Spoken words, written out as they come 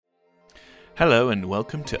Hello and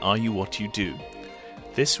welcome to Are You What You Do?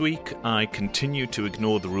 This week I continue to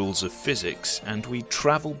ignore the rules of physics and we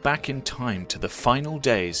travel back in time to the final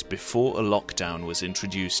days before a lockdown was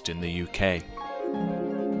introduced in the UK.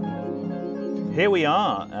 Here we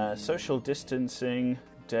are, social distancing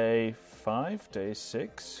day 5, day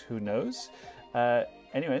 6, who knows?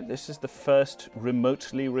 Anyway, this is the first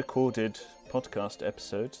remotely recorded podcast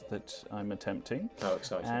episode that I'm attempting. How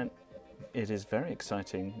exciting. And it is very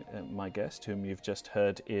exciting. My guest, whom you've just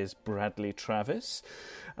heard, is Bradley Travis.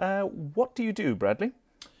 What do you do, Bradley?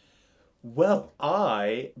 Well,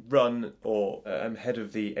 I run, or am head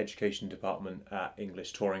of the education department at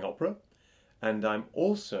English Touring Opera, and I'm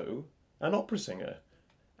also an opera singer,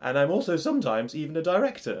 and I'm also sometimes even a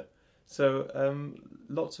director. So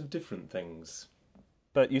lots of different things.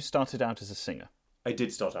 But you started out as a singer? I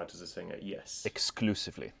did start out as a singer, yes.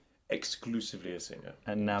 Exclusively a singer.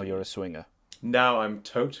 And now you're a swinger? Now I'm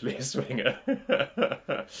totally a swinger.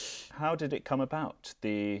 How did it come about,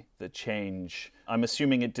 the change? I'm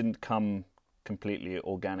assuming it didn't come completely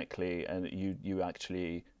organically and you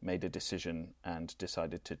actually made a decision and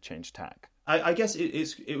decided to change tack. I guess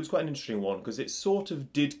it was quite an interesting one because it sort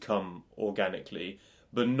of did come organically,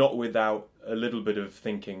 but not without a little bit of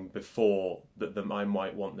thinking before that I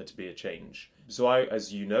might want there to be a change. So I,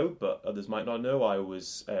 as you know, but others might not know, I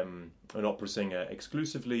was an opera singer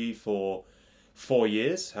exclusively for 4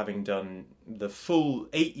 years, having done the full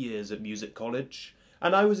 8 years at music college.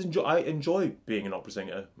 And I enjoy being an opera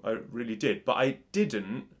singer, I really did. But I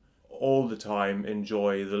didn't all the time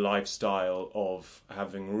enjoy the lifestyle of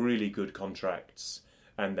having really good contracts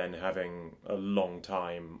and then having a long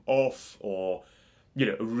time off, or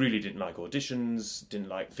really didn't like auditions, didn't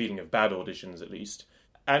like feeling of bad auditions at least.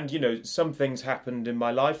 And, some things happened in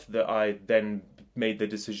my life that I then made the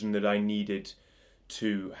decision that I needed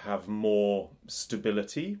to have more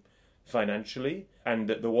stability financially, and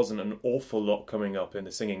that there wasn't an awful lot coming up in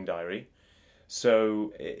the singing diary.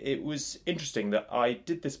 So it was interesting that I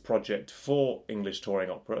did this project for English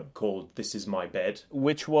Touring Opera called This Is My Bed.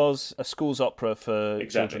 Which was a school's opera for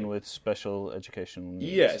children with special educational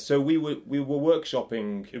needs. Yeah, so we were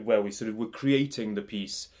workshopping where we sort of were creating the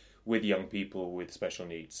piece with young people with special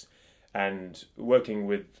needs and working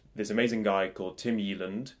with this amazing guy called Tim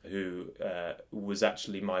Yealand, who was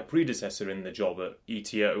actually my predecessor in the job at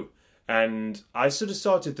ETO. And I sort of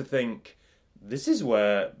started to think, this is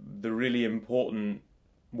where the really important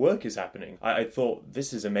work is happening. I thought,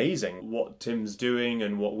 this is amazing, what Tim's doing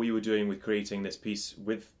and what we were doing with creating this piece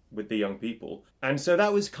with the young people. And so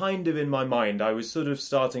that was kind of in my mind. I was sort of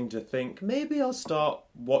starting to think, maybe I'll start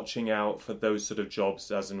watching out for those sort of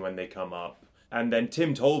jobs as and when they come up. And then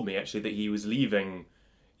Tim told me, actually, that he was leaving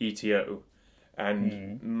ETO.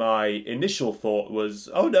 And my initial thought was,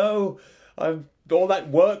 oh no, all that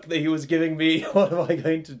work that he was giving me, what am I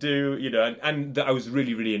going to do? And I was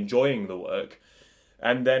really, really enjoying the work.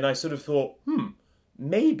 And then I sort of thought,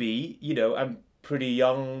 maybe, I'm pretty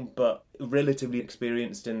young, but relatively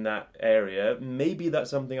experienced in that area. Maybe that's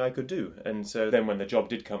something I could do. And so then when the job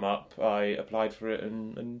did come up, I applied for it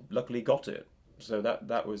and luckily got it. So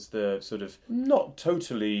that was the sort of not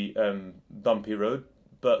totally bumpy road,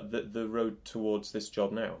 but the road towards this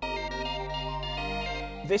job now.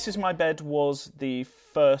 This Is My Bed was the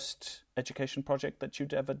first education project that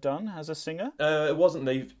you'd ever done as a singer? It wasn't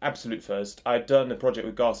the absolute first. I'd done a project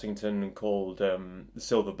with Garsington called The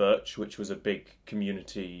Silver Birch, which was a big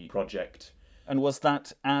community project. And was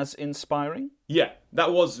that as inspiring? Yeah,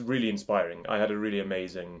 that was really inspiring. I had a really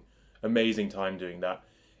amazing time doing that.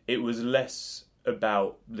 It was less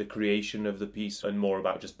about the creation of the piece and more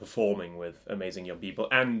about just performing with amazing young people.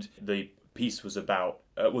 And the piece was about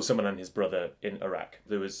someone and his brother in Iraq.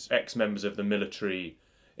 There was ex-members of the military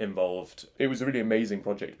involved. It was a really amazing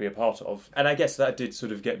project to be a part of. And I guess that did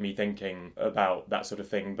sort of get me thinking about that sort of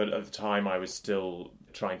thing. But at the time, I was still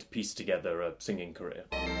trying to piece together a singing career.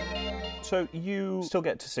 So you still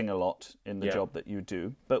get to sing a lot in the job that you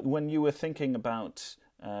do. But when you were thinking about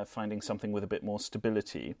finding something with a bit more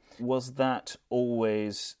stability, was that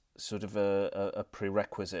always sort of a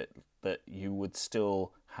prerequisite that you would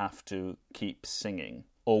still have to keep singing?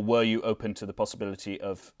 Or were you open to the possibility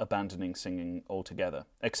of abandoning singing altogether,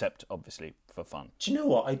 except, obviously, for fun? Do you know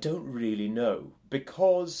what? I don't really know,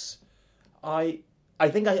 because I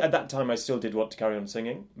think at that time I still did want to carry on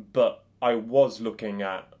singing, but I was looking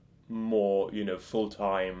at more,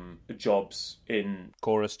 full-time jobs in...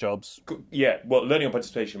 Chorus jobs? Yeah, well, learning on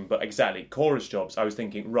participation, but exactly, chorus jobs. I was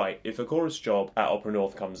thinking, right, if a chorus job at Opera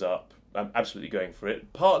North comes up, I'm absolutely going for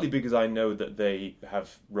it, partly because I know that they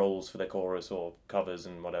have roles for their chorus or covers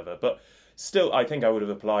and whatever, but still, I think I would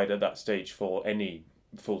have applied at that stage for any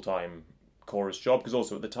full-time chorus job, because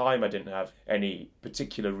also at the time I didn't have any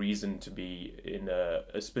particular reason to be in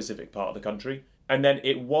a specific part of the country. And then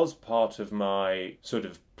it was part of my sort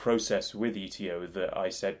of process with ETO that I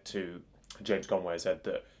said to James Conway, I said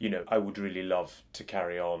that, I would really love to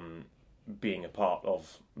carry on being a part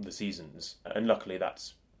of the seasons. And luckily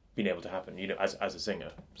that's been able to happen, as a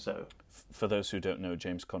singer. So, for those who don't know,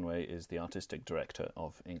 James Conway is the artistic director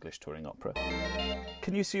of English Touring Opera.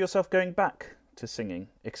 Can you see yourself going back to singing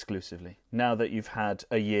exclusively, now that you've had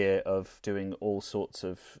a year of doing all sorts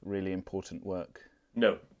of really important work?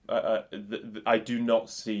 No. I do not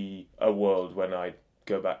see a world when I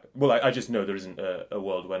go back. Well, I just know there isn't a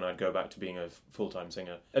world when I'd go back to being a full-time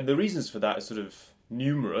singer. And the reasons for that are sort of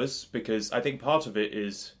numerous, because I think part of it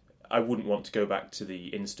is I wouldn't want to go back to the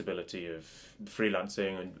instability of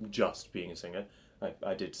freelancing and just being a singer.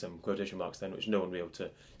 I did some quotation marks then, which no one will be able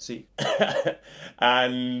to see.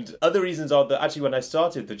 And other reasons are that actually when I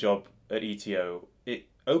started the job at ETO, it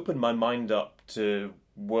opened my mind up to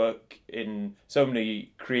work in so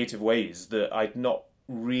many creative ways that I'd not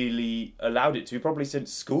really allowed it to, probably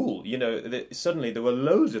since school. Suddenly there were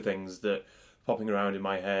loads of things that popping around in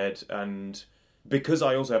my head, and because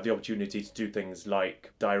I also have the opportunity to do things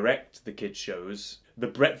like direct the kids' shows, the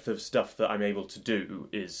breadth of stuff that I'm able to do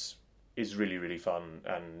is really, really fun,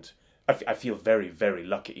 and I feel very, very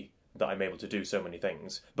lucky that I'm able to do so many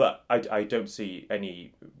things. But I don't see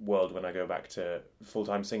any world when I go back to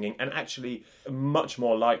full-time singing, and actually much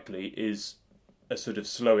more likely is a sort of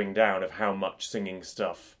slowing down of how much singing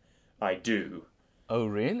stuff I do. Oh,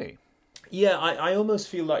 really? Yeah, I almost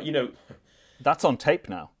feel like, That's on tape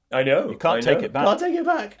now. I know. You can't take it back. Can't take it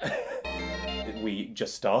back. We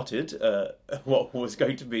just started what was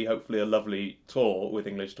going to be hopefully a lovely tour with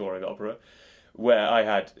English Touring Opera, where I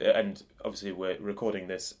had, and obviously we're recording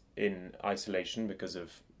this in isolation because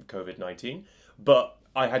of COVID-19, but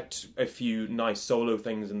I had a few nice solo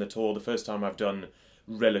things in the tour. The first time I've done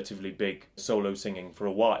relatively big solo singing for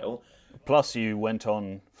a while. Plus you went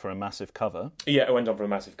on for a massive cover. Yeah, I went on for a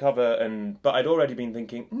massive cover, but I'd already been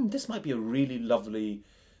thinking, this might be a really lovely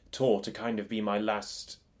tour to kind of be my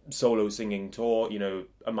last solo singing tour.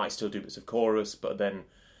 I might still do bits of chorus, but then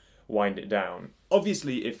wind it down.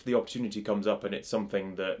 Obviously, if the opportunity comes up and it's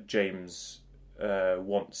something that James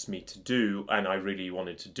wants me to do, and I really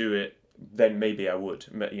wanted to do it, then maybe I would,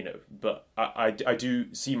 But I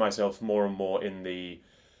do see myself more and more in the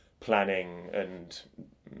planning and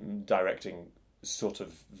directing sort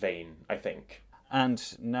of vein, I think. And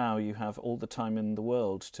now you have all the time in the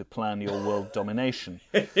world to plan your world domination.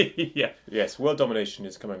 Yeah, yes, world domination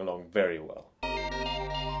is coming along very well.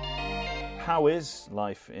 How is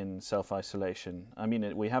life in self-isolation? I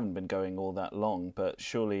mean, we haven't been going all that long, but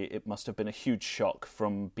surely it must have been a huge shock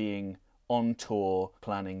from being on tour,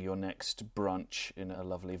 planning your next brunch in a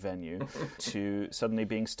lovely venue, to suddenly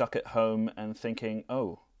being stuck at home and thinking,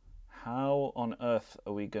 oh, how on earth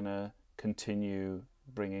are we going to continue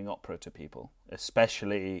bringing opera to people,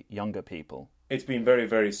 especially younger people? It's been very,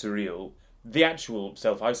 very surreal. The actual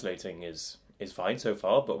self-isolating is fine so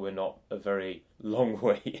far, but we're not a very long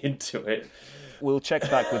way into it. We'll check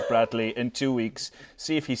back with Bradley in 2 weeks,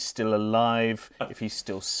 see if he's still alive, if he's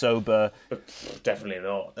still sober. Definitely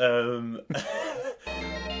not.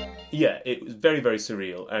 Yeah, it was very, very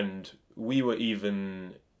surreal, and we were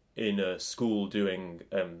even in a school doing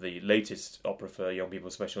the latest opera for young people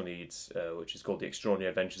with special needs, which is called The Extraordinary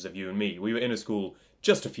Adventures of You and Me. We were in a school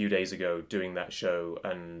just a few days ago doing that show,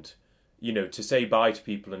 and, to say bye to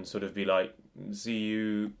people and sort of be like, see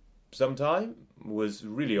you sometime, was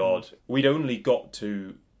really odd. We'd only got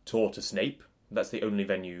to tour to Snape. That's the only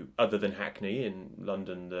venue other than Hackney in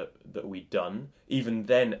London that we'd done. Even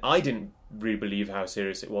then, I didn't really believe how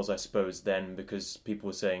serious it was, I suppose, then, because people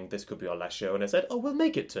were saying this could be our last show. And I said, we'll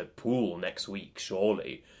make it to Poole next week,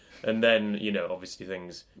 surely. And then, obviously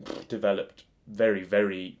things developed very,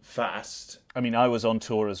 very fast. I mean, I was on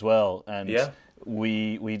tour as well, and yeah.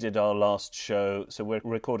 We did our last show, so we're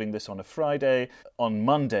recording this on a Friday. On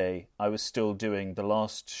Monday, I was still doing the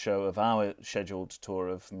last show of our scheduled tour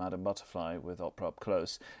of Madame Butterfly with Opera Up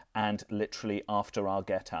Close, and literally after our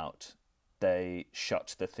Get Out, they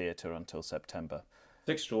shut the theatre until September. It's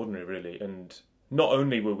extraordinary, really, and not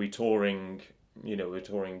only were we touring, we're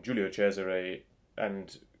touring Giulio Cesare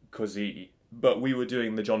and Così, but we were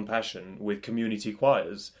doing the John Passion with community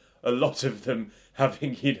choirs, a lot of them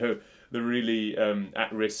having, the really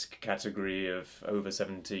at-risk category of over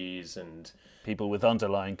 70s and people with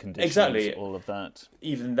underlying conditions, exactly. All of that.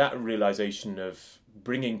 Even that realisation of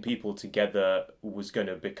bringing people together was going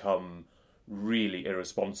to become really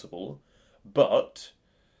irresponsible. But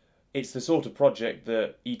it's the sort of project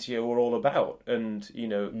that ETO are all about, and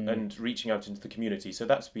and reaching out into the community. So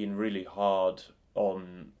that's been really hard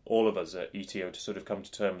on all of us at ETO to sort of come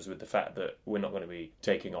to terms with the fact that we're not going to be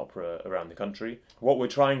taking opera around the country. What we're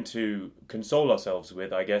trying to console ourselves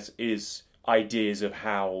with, I guess, is ideas of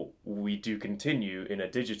how we do continue in a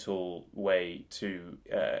digital way to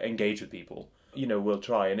engage with people. We'll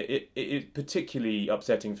try, and it's particularly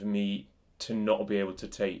upsetting for me to not be able to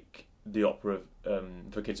take the opera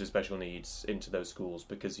for kids with special needs into those schools,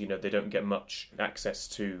 because they don't get much access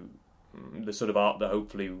to the sort of art that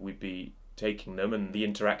hopefully we'd be taking them, and the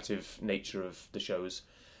interactive nature of the shows.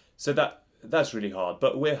 So that's really hard,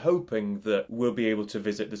 but we're hoping that we'll be able to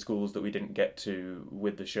visit the schools that we didn't get to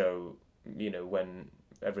with the show, when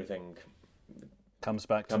everything comes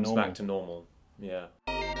back to normal. Yeah.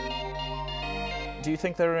 Do you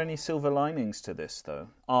think there are any silver linings to this, though?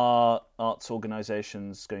 Are arts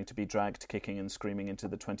organisations going to be dragged kicking and screaming into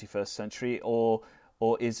the 21st century, or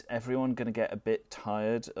is everyone going to get a bit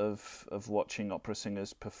tired of watching opera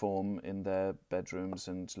singers perform in their bedrooms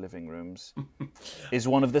and living rooms? Is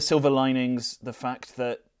one of the silver linings the fact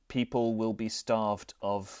that people will be starved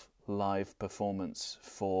of live performance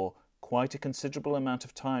for quite a considerable amount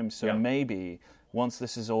of time? So maybe once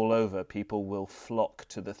this is all over, people will flock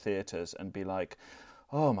to the theatres and be like,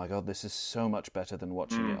 oh my God, this is so much better than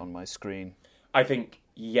watching it on my screen. I think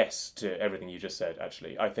yes to everything you just said,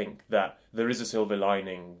 actually. I think that there is a silver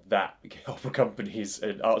lining that opera companies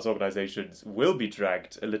and arts organisations will be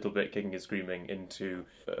dragged a little bit kicking and screaming into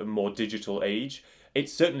a more digital age.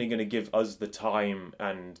 It's certainly going to give us the time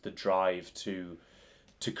and the drive to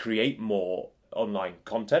create more online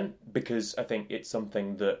content, because I think it's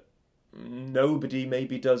something that nobody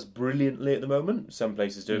maybe does brilliantly at the moment. Some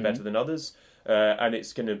places do it better than others, and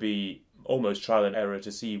it's going to be almost trial and error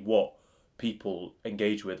to see what people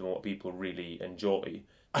engage with and what people really enjoy.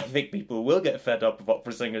 I think people will get fed up of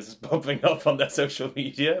opera singers popping up on their social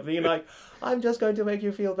media being like, I'm just going to make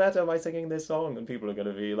you feel better by singing this song, and people are going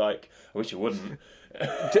to be like, I wish you wouldn't.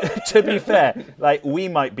 To be fair, we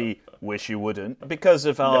might be wish you wouldn't, because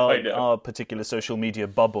of our particular social media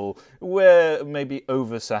bubble. We're maybe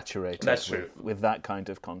oversaturated. That's true. With that kind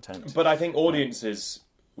of content. But I think audiences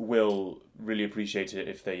will really appreciate it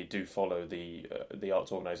if they do follow the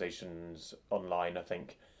arts organisations online. I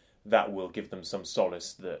think that will give them some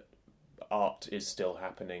solace that art is still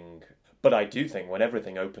happening. But I do think when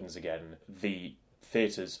everything opens again, the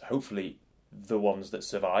theatres, hopefully the ones that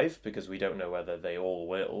survive, because we don't know whether they all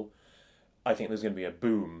will, I think there's going to be a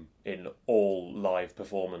boom in all live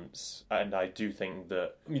performance. And I do think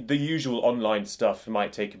that the usual online stuff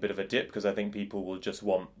might take a bit of a dip, because I think people will just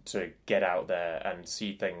want to get out there and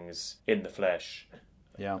see things in the flesh.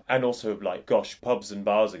 Yeah. And also, pubs and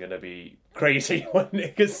bars are going to be crazy,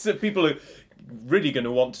 because people are really going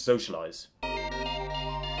to want to socialise.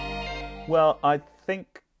 Well, I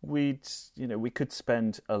think we could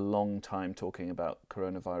spend a long time talking about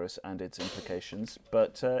coronavirus and its implications,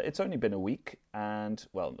 but it's only been a week, and,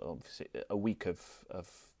 well, obviously a week of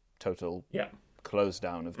total close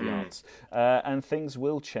down of the arts, and things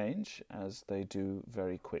will change, as they do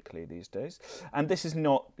very quickly these days. And this is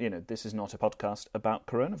not a podcast about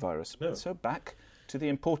coronavirus. No. So back to the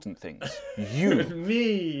important things. You.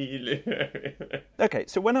 Me. Okay,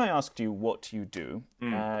 so when I asked you what you do,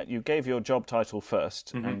 you gave your job title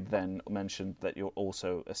first, and then mentioned that you're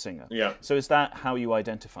also a singer. Yeah. So is that how you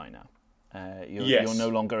identify now? Yes. You're no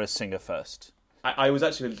longer a singer first. I was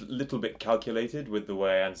actually a little bit calculated with the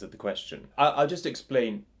way I answered the question. I'll just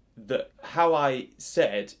explain that how I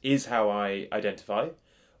said is how I identify,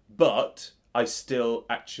 but I still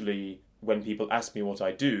actually, when people ask me what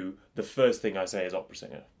I do, the first thing I say is opera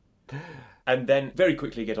singer. And then very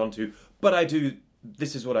quickly get onto, but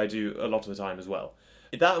this is what I do a lot of the time as well.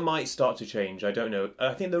 That might start to change, I don't know.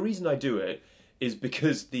 I think the reason I do it is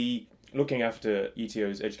because the looking after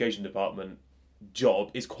ETO's education department job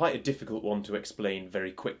is quite a difficult one to explain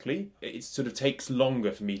very quickly. It sort of takes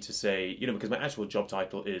longer for me to say, because my actual job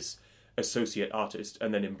title is associate artist,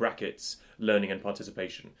 and then in brackets, learning and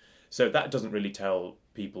participation. So that doesn't really tell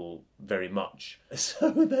people very much.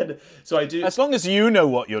 So I do. As long as you know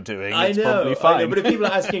what you're doing, it's probably fine. I know, but if people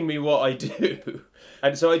are asking me what I do,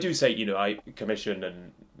 and so I do say, I commission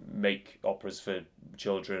and make operas for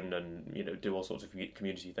children, and do all sorts of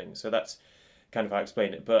community things. So that's kind of how I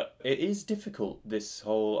explain it. But it is difficult, this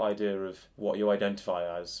whole idea of what you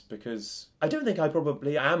identify as, because I don't think I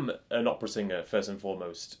probably am an opera singer first and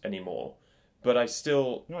foremost anymore. but I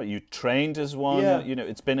still... No, you trained as one. Yeah.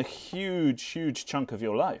 It's been a huge, huge chunk of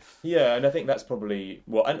your life. Yeah, and I think that's probably...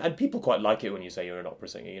 Well, and people quite like it when you say you're an opera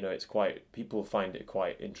singer. It's quite... People find it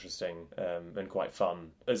quite interesting and quite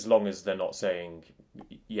fun, as long as they're not saying,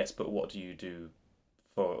 yes, but what do you do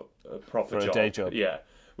for a proper job? For a day job. Yeah.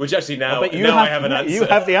 Which actually now, I have an answer. You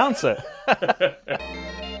have the answer.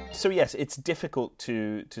 So yes, it's difficult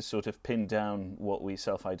to sort of pin down what we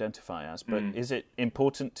self-identify as, but is it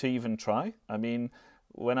important to even try? I mean,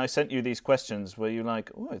 when I sent you these questions, were you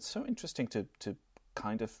like, oh, it's so interesting to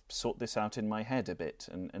kind of sort this out in my head a bit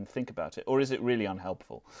and think about it? Or is it really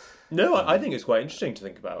unhelpful? No, I think it's quite interesting to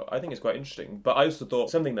think about. I think it's quite interesting. But I also thought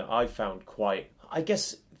something that I found quite, I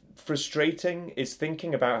guess, frustrating is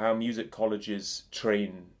thinking about how music colleges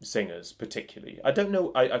train singers particularly. I don't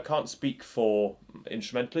know, I can't speak for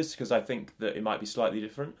instrumentalists because I think that it might be slightly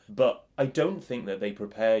different, but I don't think that they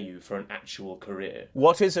prepare you for an actual career.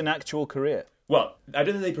 What is an actual career? Well, I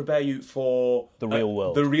don't think they prepare you for the real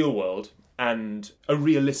world. The real world and a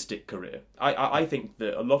realistic career. I think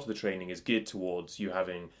that a lot of the training is geared towards you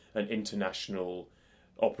having an international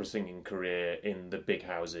opera singing career in the big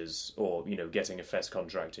houses, or getting a Fest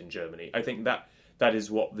contract in Germany. I think that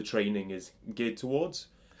is what the training is geared towards.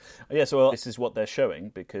 Yes, well, this is what they're showing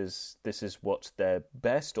because this is what their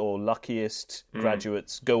best or luckiest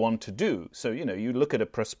graduates go on to do. So, you look at a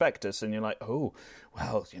prospectus and you're like, oh,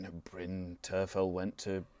 well, Bryn Terfel went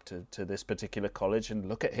to this particular college and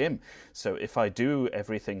look at him. So if I do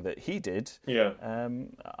everything that he did,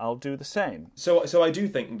 I'll do the same. So I do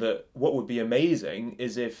think that what would be amazing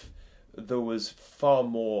is if there was far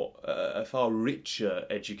more, a far richer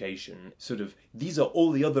education. Sort of, these are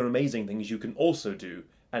all the other amazing things you can also do.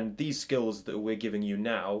 And these skills that we're giving you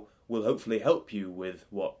now will hopefully help you with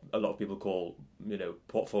what a lot of people call,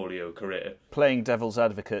 portfolio career. Playing devil's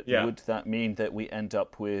advocate, would that mean that we end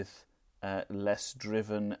up with less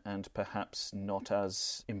driven and perhaps not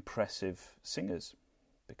as impressive singers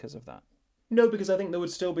because of that? No, because I think there would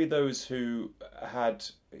still be those who had,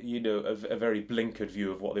 a very blinkered view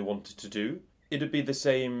of what they wanted to do. It'd be the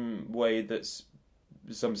same way that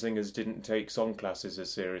some singers didn't take song classes as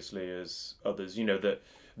seriously as others,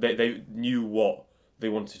 that they knew what they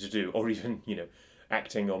wanted to do, or even,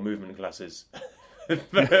 acting or movement classes.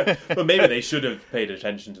 But maybe they should have paid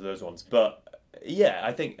attention to those ones. But yeah,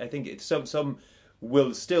 I think it's some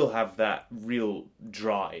will still have that real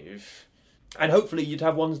drive. And hopefully you'd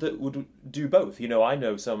have ones that would do both. I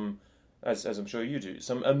know some, as I'm sure you do,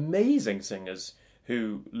 some amazing singers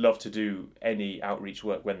who love to do any outreach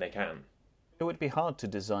work when they can. It would be hard to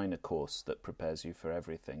design a course that prepares you for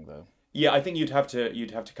everything, though. Yeah, I think you'd have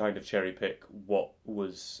to kind of cherry pick what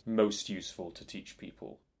was most useful to teach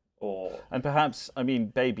people, and perhaps,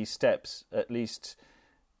 baby steps. At least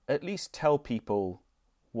tell people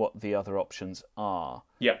what the other options are.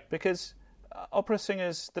 Yeah, because opera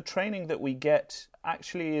singers, the training that we get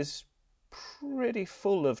actually is pretty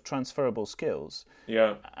full of transferable skills.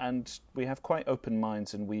 Yeah, and we have quite open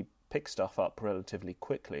minds, and we pick stuff up relatively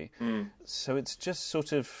quickly. So it's just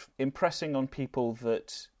sort of impressing on people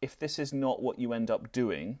that if this is not what you end up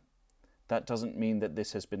doing, that doesn't mean that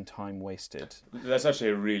this has been time wasted. That's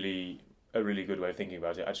actually a really good way of thinking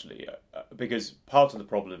about it, actually, because part of the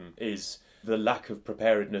problem is the lack of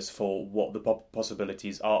preparedness for what the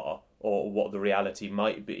possibilities are or what the reality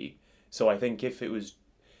might be. So I think if it was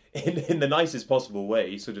in the nicest possible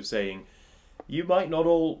way, sort of saying, you might not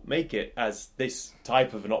all make it as this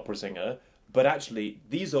type of an opera singer, but actually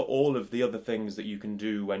these are all of the other things that you can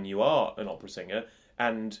do when you are an opera singer,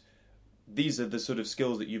 and these are the sort of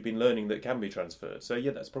skills that you've been learning that can be transferred. So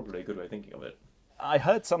yeah, that's probably a good way of thinking of it. I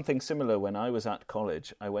heard something similar when I was at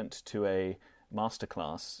college. I went to a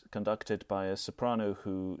masterclass conducted by a soprano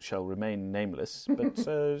who shall remain nameless, but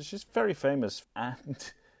she's very famous,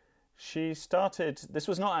 and she started... This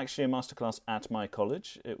was not actually a masterclass at my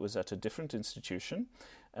college. It was at a different institution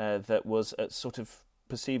that was sort of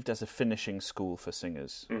perceived as a finishing school for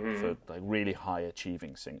singers, for like really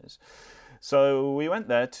high-achieving singers. So we went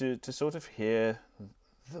there to sort of hear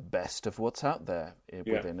the best of what's out there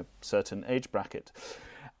within a certain age bracket.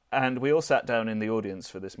 And we all sat down in the audience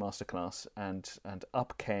for this masterclass, and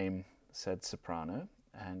up came said soprano,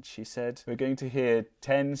 and she said, we're going to hear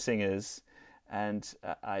 10 singers... And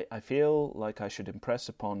I feel like I should impress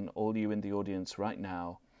upon all you in the audience right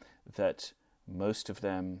now that most of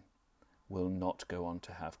them will not go on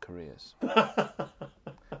to have careers. All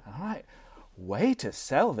right, way to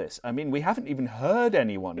sell this. We haven't even heard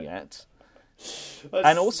anyone yet.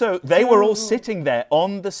 And also, they were all sitting there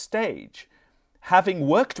on the stage, having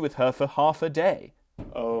worked with her for half a day.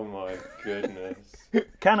 Oh my goodness.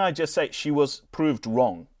 Can I just say, she was proved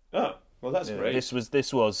wrong. Oh. Well, that's great.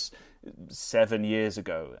 This was 7 years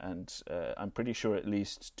ago, and I'm pretty sure at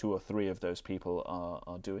least 2 or 3 of those people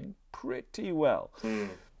are doing pretty well.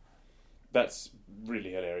 That's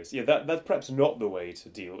really hilarious. Yeah, that's perhaps not the way to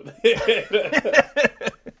deal with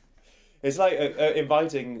it. It's like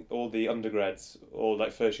inviting all the undergrads or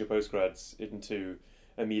like first year postgrads into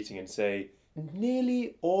a meeting and say,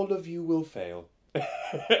 nearly all of you will fail.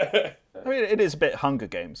 I mean, it is a bit Hunger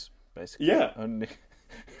Games, basically. Yeah. Only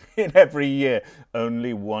in every year,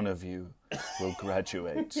 only one of you will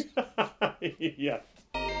graduate. Yeah.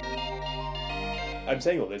 I'm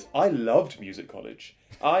saying all this. I loved music college.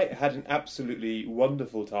 I had an absolutely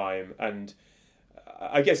wonderful time, and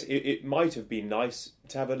I guess it might have been nice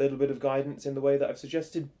to have a little bit of guidance in the way that I've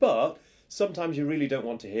suggested, but sometimes you really don't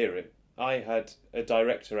want to hear it. I had a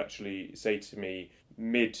director actually say to me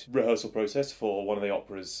mid-rehearsal process for one of the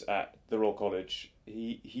operas at the Royal College,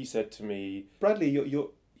 he said to me, Bradley,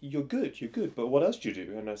 you're good, but what else do you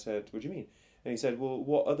do? And I said, what do you mean? And he said, well,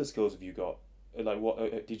 what other skills have you got? Like, what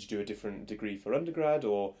did you do a different degree for undergrad,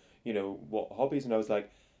 or, you know, what hobbies? And I was like,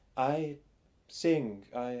 I sing,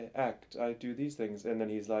 I act, I do these things. And then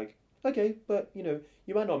he's like, okay, but, you know,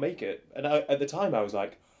 you might not make it. And at the time I was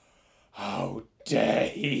like, how dare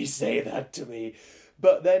he say that to me?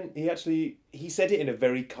 But then he said it in a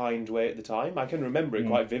very kind way at the time. I can remember it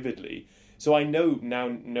quite vividly. So I know now,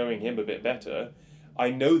 knowing him a bit better, I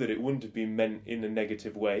know that it wouldn't have been meant in a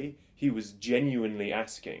negative way. He was genuinely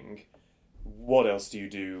asking, what else do you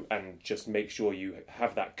do? And just make sure you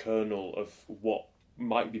have that kernel of what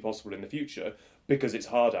might be possible in the future, because it's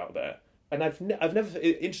hard out there. And I've never,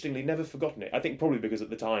 interestingly, never forgotten it. I think probably because at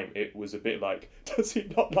the time it was a bit like, does he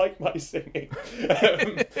not like my singing?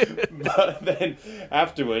 But then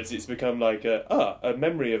afterwards it's become like a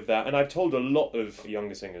memory of that. And I've told a lot of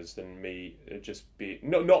younger singers than me,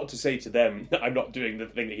 not to say to them, I'm not doing the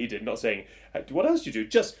thing that he did, not saying, what else do you do?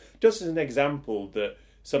 Just as an example that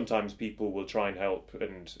sometimes people will try and help,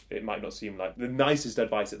 and it might not seem like the nicest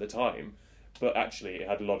advice at the time, but actually it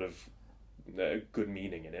had a lot of good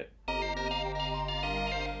meaning in it.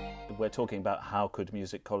 We're talking about how could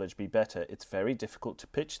music college be better. It's very difficult to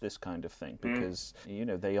pitch this kind of thing because, you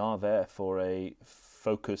know, they are there for a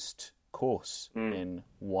focused course in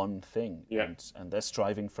one thing, and they're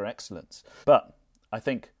striving for excellence. But I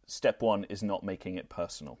think step one is not making it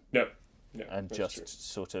personal. No, and just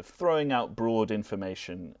sort of throwing out broad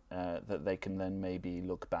information that they can then maybe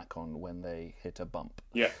look back on when they hit a bump.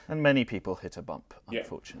 Yeah. And many people hit a bump,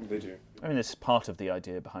 unfortunately. They do. I mean, it's part of the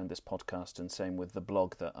idea behind this podcast, and same with the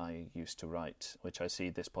blog that I used to write, which I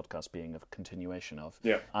see this podcast being a continuation of.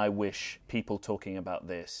 Yeah. I wish people talking about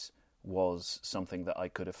this was something that I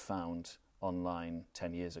could have found online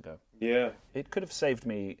 10 years ago. Yeah. It could have saved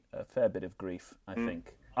me a fair bit of grief, I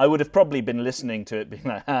think. I would have probably been listening to it being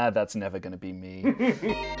like, that's never going to be me.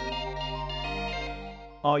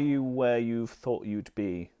 Are you where you thought you'd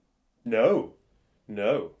be? No,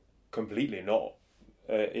 completely not.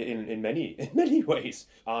 In many ways.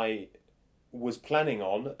 I was planning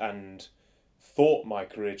on and thought my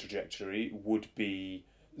career trajectory would be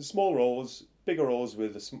small roles, bigger roles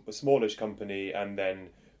with a smallish company, and then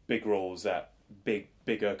big roles at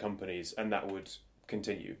bigger companies, and that would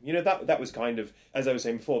continue. You know, that was kind of, as I was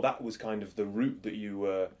saying before, that was kind of the route that you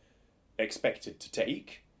were expected to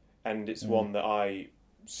take, and it's one that I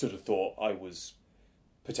sort of thought I was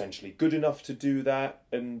potentially good enough to do that,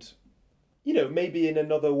 and, you know, maybe in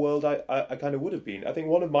another world I kind of would have been. I think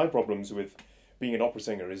one of my problems with being an opera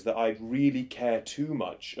singer is that I really care too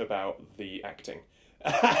much about the acting.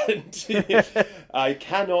 And I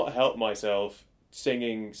cannot help myself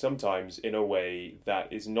singing sometimes in a way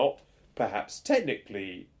that is not perhaps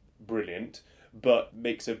technically brilliant, but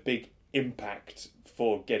makes a big impact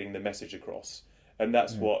for getting the message across. And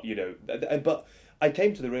that's what, you know, but I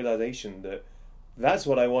came to the realization that that's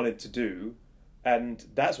what I wanted to do, and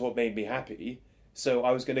that's what made me happy. So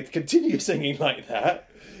I was going to continue singing like that,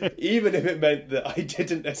 even if it meant that I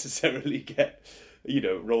didn't necessarily get, you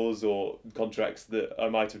know, roles or contracts that I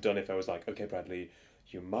might have done if I was like, okay, Bradley,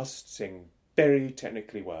 you must sing very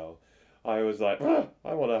technically well. I was like,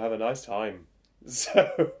 I want to have a nice time.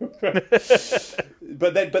 So,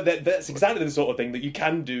 but then that's exactly the sort of thing that you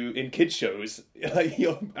can do in kids shows. Like,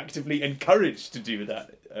 you're actively encouraged to do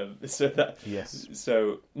that.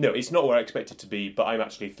 So no, it's not where I expect it to be, but I'm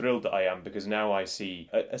actually thrilled that I am, because now I see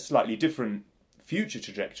a slightly different future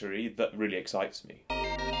trajectory that really excites me.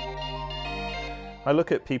 I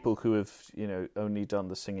look at people who have, you know, only done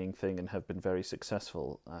the singing thing and have been very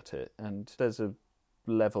successful at it, and there's a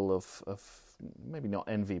level of maybe not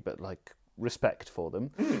envy, but like respect for them.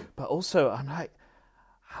 But also I'm like,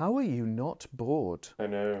 How are you not bored? I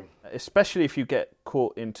know. Especially if you get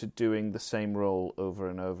caught into doing the same role over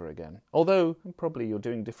and over again. Although, probably you're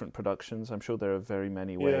doing different productions. I'm sure there are very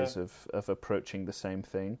many ways of approaching the same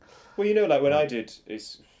thing. Well, you know, like when I did,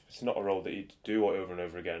 it's not a role that you do over and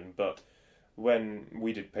over again, but when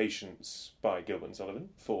we did Patience by Gilbert and Sullivan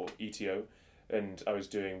for ETO, and I was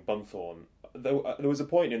doing Bunthorne, there was a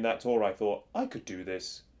point in that tour I thought, I could do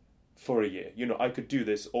this for a year. You know, I could do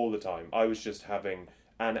this all the time. I was just having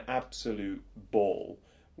an absolute ball.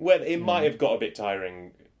 Well, it might have got a bit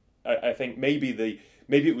tiring. I think maybe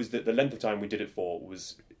it was that the length of time we did it for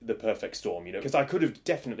was the perfect storm, you know, because I could have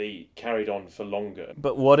definitely carried on for longer.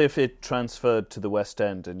 But what if it transferred to the West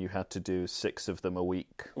End and you had to do 6 of them a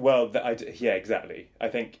week? Well, yeah, exactly. I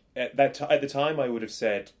think at the time I would have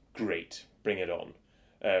said, great, bring it on.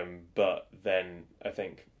 But then I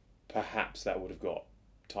think perhaps that would have got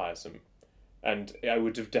tiresome. And I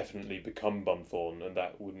would have definitely become Bunthorne, and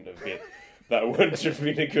that wouldn't have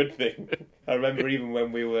been a good thing. I remember even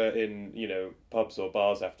when we were in, you know, pubs or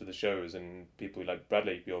bars after the shows, and people were like,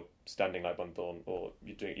 Bradley, you're standing like Bunthorne, or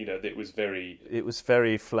you're doing, you know, it was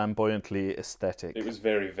very flamboyantly aesthetic. It was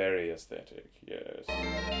very, very aesthetic,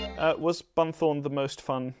 yes. Was Bunthorne the most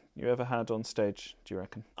fun you ever had on stage, do you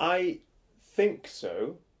reckon? I think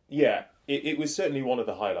so, yeah. It was certainly one of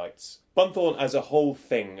the highlights. Bunthorne as a whole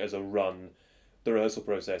thing, as a run, the rehearsal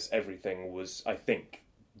process, everything was, I think,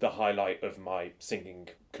 the highlight of my singing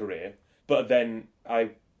career. But then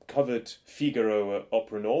I covered Figaro at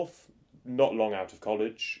Opera North, not long out of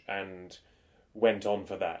college, and went on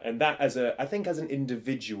for that. And that, I think as an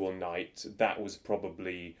individual night, that was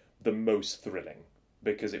probably the most thrilling,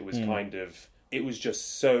 because it was it was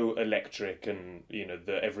just so electric, and, you know,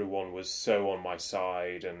 that everyone was so on my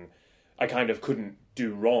side, and I kind of couldn't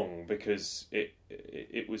do wrong because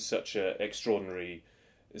it was such an extraordinary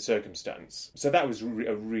circumstance. So that was a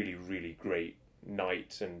really, really great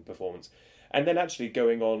night and performance. And then actually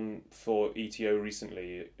going on for ETO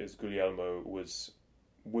recently as Guglielmo was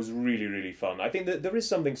really, really fun. I think that there is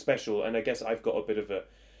something special, and I guess I've got a bit of a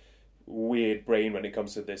weird brain when it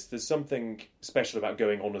comes to this. There's something special about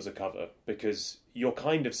going on as a cover, because you're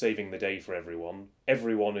kind of saving the day for everyone.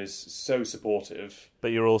 Everyone is so supportive.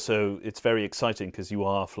 But you're also, it's very exciting because you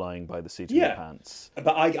are flying by the seat of your pants.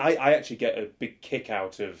 But I actually get a big kick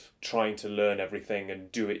out of trying to learn everything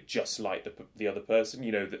and do it just like the other person,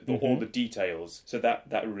 you know, all the details. So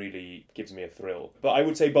that really gives me a thrill. But I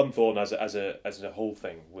would say Bunthorne as a whole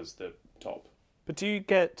thing was the top. But do you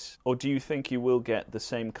get, or do you think you will get the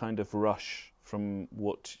same kind of rush from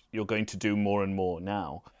what you're going to do more and more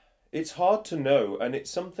now? It's hard to know, and it's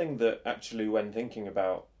something that actually, when thinking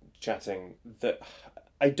about chatting, that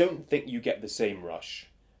I don't think you get the same rush.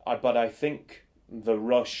 But I think the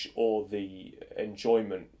rush or the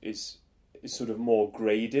enjoyment is sort of more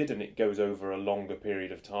graded, and it goes over a longer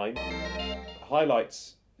period of time.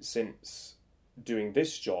 Highlights since doing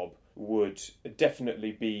this job would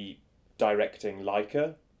definitely be directing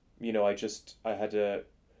Laika. You know, I had a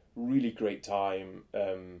really great time,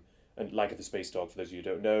 and Laika the Space Dog, for those of you who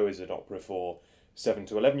don't know, is an opera for 7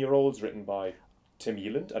 to 11-year-olds written by Tim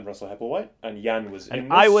Yealand and Russell Hepplewhite, and Jan was in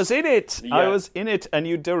this. I was in it! Yeah. I was in it, and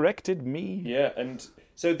you directed me. Yeah, and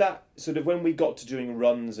so that, sort of, when we got to doing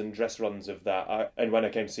runs and dress runs of that, and when I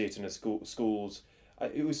came to see it in the schools,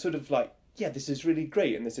 it was sort of like, yeah, this is really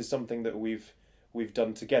great, and this is something that we've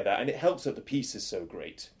done together, and it helps that the piece is so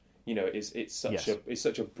great. You know, it's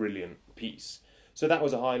such a brilliant piece. So that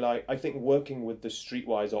was a highlight. I think working with the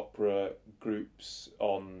Streetwise Opera groups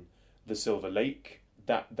on the Silver Lake,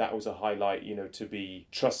 that was a highlight. You know, to be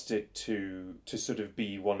trusted to sort of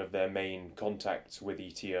be one of their main contacts with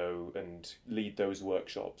ETO and lead those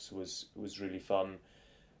workshops was really fun.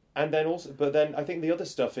 And then but then I think the other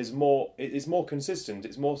stuff is more consistent.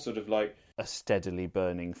 It's more sort of like a steadily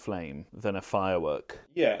burning flame than a firework.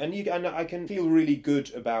 Yeah, and I can feel really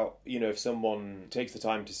good about, you know, if someone takes the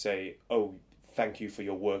time to say, oh, thank you for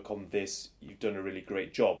your work on this, you've done a really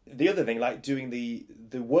great job. The other thing, like doing the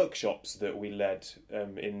workshops that we led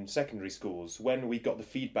in secondary schools, when we got the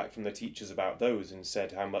feedback from the teachers about those and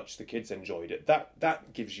said how much the kids enjoyed it,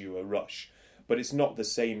 that gives you a rush. But it's not the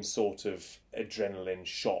same sort of adrenaline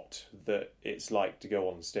shot that it's like to go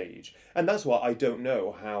on stage. And that's why I don't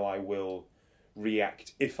know how I will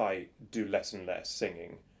react if I do less and less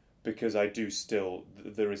singing, because I do still,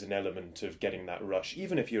 there is an element of getting that rush.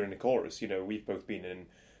 Even if you're in a chorus, you know, we've both been in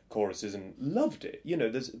choruses and loved it. You know,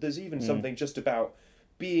 there's even something just about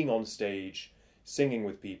being on stage, singing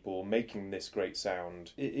with people, making this great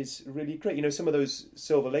sound. It is really great. You know, some of those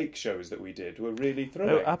Silver Lake shows that we did were really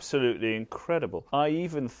thrilling. Oh, absolutely incredible. I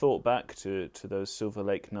even thought back to those Silver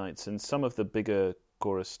Lake nights, and some of the bigger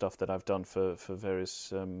chorus stuff that I've done for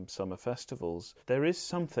various summer festivals, there is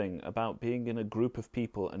something about being in a group of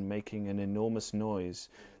people and making an enormous noise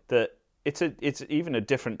that it's even a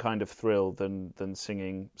different kind of thrill than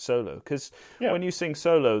singing solo. Because when you sing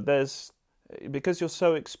solo, because you're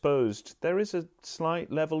so exposed, there is a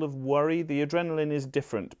slight level of worry. The adrenaline is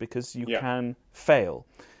different because you can fail.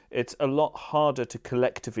 It's a lot harder to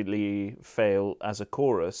collectively fail as a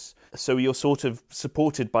chorus, so you're sort of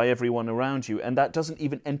supported by everyone around you, and that doesn't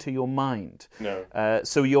even enter your mind. No.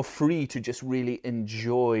 So you're free to just really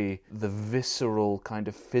enjoy the visceral kind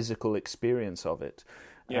of physical experience of it.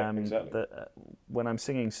 Yeah, exactly. When I'm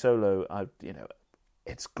singing solo,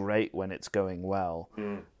 it's great when it's going well,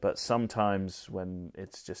 but sometimes when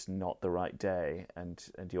it's just not the right day and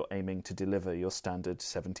you're aiming to deliver your standard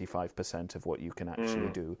 75% of what you can actually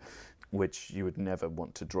do, which you would never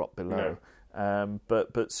want to drop below. No.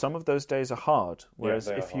 But some of those days are hard, whereas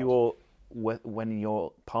when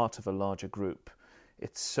you're part of a larger group,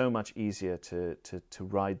 it's so much easier to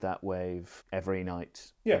ride that wave every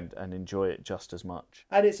night and enjoy it just as much.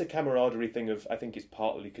 And it's a camaraderie thing I think it's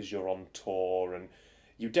partly because you're on tour, and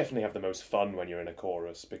you definitely have the most fun when you're in a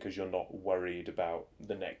chorus because you're not worried about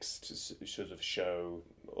the next sort of show.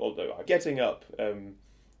 Although getting up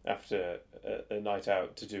after a night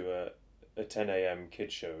out to do a 10 a.m.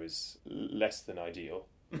 kid show is less than ideal.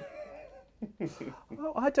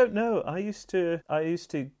 I don't know. I used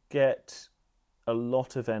to get a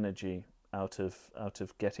lot of energy out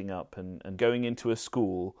of getting up and going into a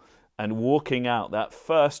school and walking out, that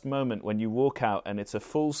first moment when you walk out and it's a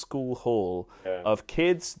full school hall of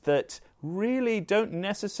kids that really don't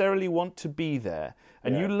necessarily want to be there.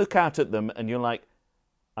 And you look out at them and you're like,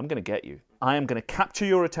 I'm going to get you. I am going to capture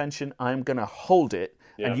your attention. I am going to hold it.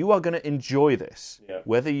 And you are going to enjoy this,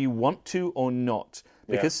 whether you want to or not.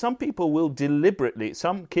 Because some people will deliberately,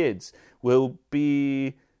 some kids will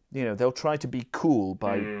be, they'll try to be cool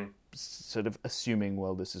by sort of assuming,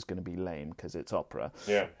 well, this is going to be lame because it's opera.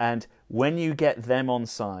 Yeah. And when you get them on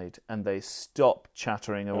side and they stop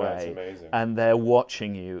chattering away amazing. And they're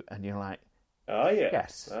watching you and you're like, oh, yeah,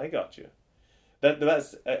 yes, I got you.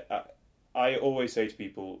 That's I always say to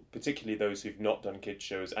people, particularly those who've not done kids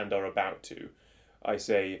shows and are about to, I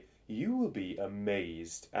say, you will be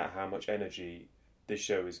amazed at how much energy this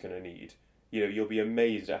show is going to need. You'll be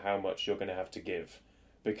amazed at how much you're going to have to give,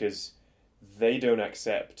 because they don't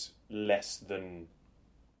accept less than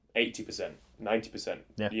 80%,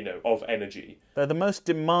 90%, of energy. They're the most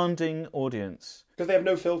demanding audience. Because they have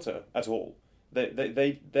no filter at all.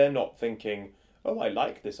 They're not thinking, oh, I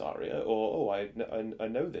like this aria, or oh, I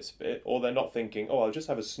know this bit, or they're not thinking, oh, I'll just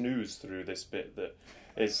have a snooze through this bit that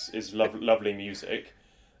is lovely music.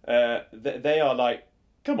 They are like,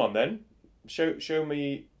 come on then, show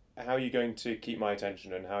me how you're going to keep my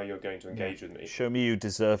attention and how you're going to engage with me. Show me you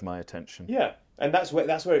deserve my attention. Yeah, and that's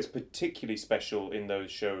where it's particularly special in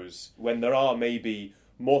those shows, when there are maybe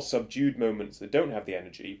more subdued moments that don't have the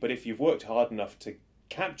energy, but if you've worked hard enough to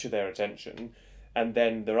capture their attention, and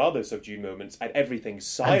then there are those subdued moments and everything's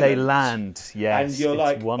silent. And they land, yes. And you're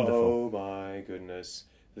like, wonderful. Oh my goodness,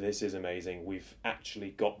 this is amazing. We've actually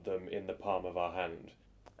got them in the palm of our hand.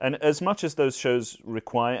 And as much as those shows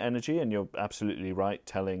require energy, and you're absolutely right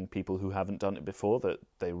telling people who haven't done it before that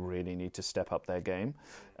they really need to step up their game,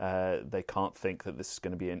 they can't think that this is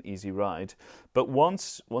going to be an easy ride. But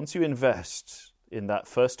once you invest in that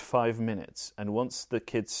first 5 minutes, and once the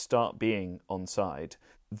kids start being on side,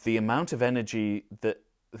 the amount of energy that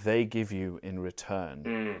they give you in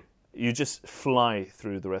return, you just fly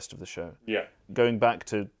through the rest of the show. Yeah. Going back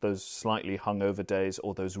to those slightly hungover days,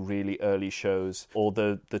 or those really early shows, or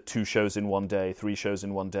the 2 shows in one day, 3 shows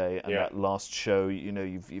in one day, and that last show,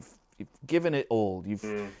 you've given it all.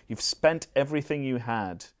 You've spent everything you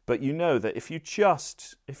had, but you know that if you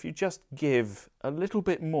just give a little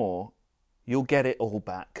bit more, you'll get it all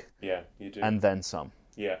back. Yeah, you do. And then some.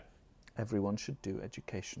 Yeah. Everyone should do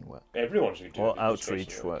education work. Everyone should do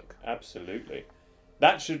outreach work. Absolutely.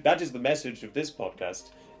 That is the message of this podcast,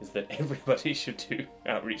 is that everybody should do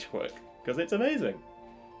outreach work, because it's amazing.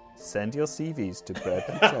 Send your CVs to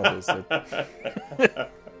Bradley Chavez.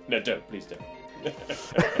 No, don't. Please don't.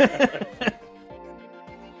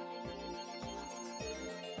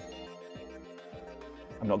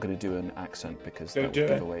 I'm not going to do an accent because that would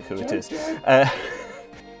give away who it is.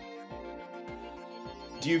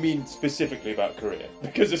 Do you mean specifically about Korea?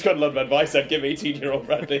 Because it's got a lot of advice I'd give 18-year-old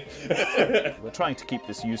Bradley. We're trying to keep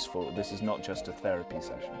this useful. This is not just a therapy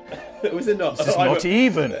session. Was it not? It's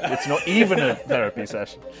not even a therapy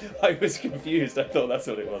session. I was confused. I thought that's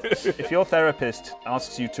what it was. If your therapist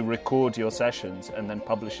asks you to record your sessions and then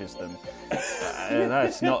publishes them,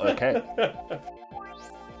 that's not okay.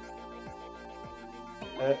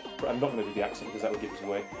 I'm not going to do the accent because that would give us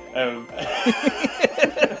away.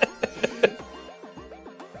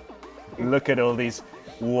 Look at all these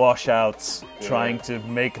washouts trying to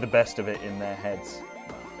make the best of it in their heads.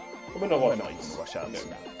 We're not We're not even washouts.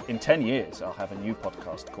 No. In 10 years, I'll have a new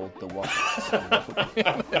podcast called The Washouts.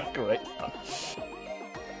 Great fun.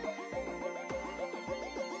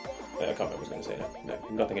 I can't remember what I was going to say now. No,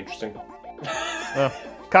 nothing interesting.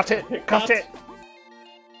 Cut it! Cut it!